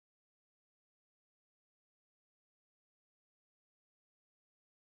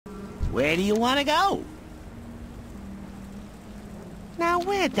Where do you want to go? Now,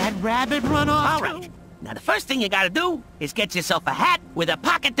 where'd that rabbit run off? All right. Now, the first thing you gotta do is get yourself a hat with a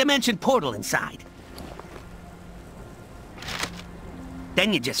pocket dimension portal inside.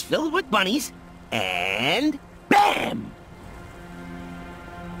 Then you just fill it with bunnies, and bam!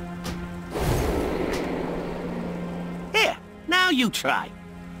 Here, now you try.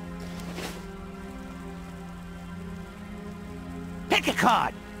 Pick a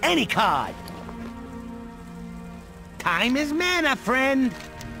card, any card. Time is mana, friend.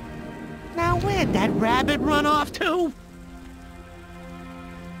 Now where'd that rabbit run off to?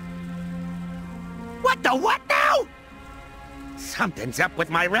 What the what now? Something's up with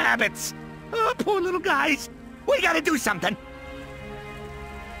my rabbits. Oh, poor little guys. We gotta do something.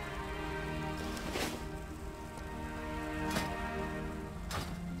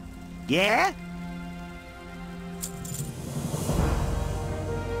 Yeah?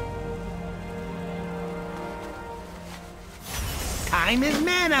 Time is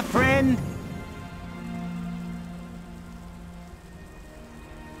mana, friend.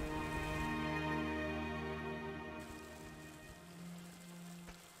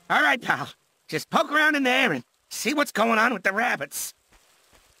 All right, pal. Just poke around in there and see what's going on with the rabbits.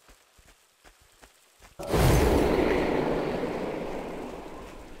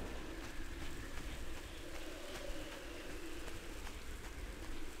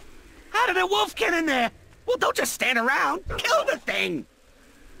 How did a wolf get in there? Well, don't just stand around. Kill the thing!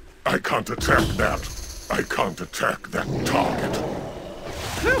 I can't attack that. I can't attack that target.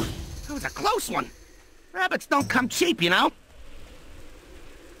 Phew! That was a close one. Rabbits don't come cheap, you know?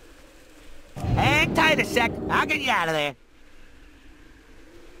 Hang tight a sec. I'll get you out of there.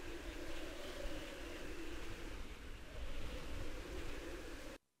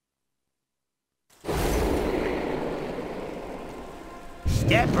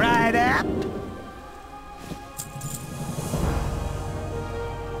 Step right up.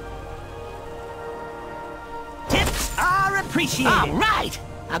 Tips are appreciated. All right.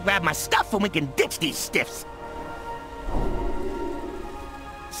 I'll grab my stuff and we can ditch these stiffs.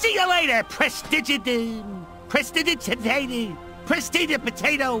 See you later, prestidigitated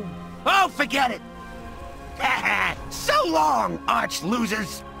potato. Oh, forget it. So long, arch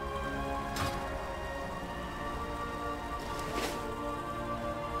losers.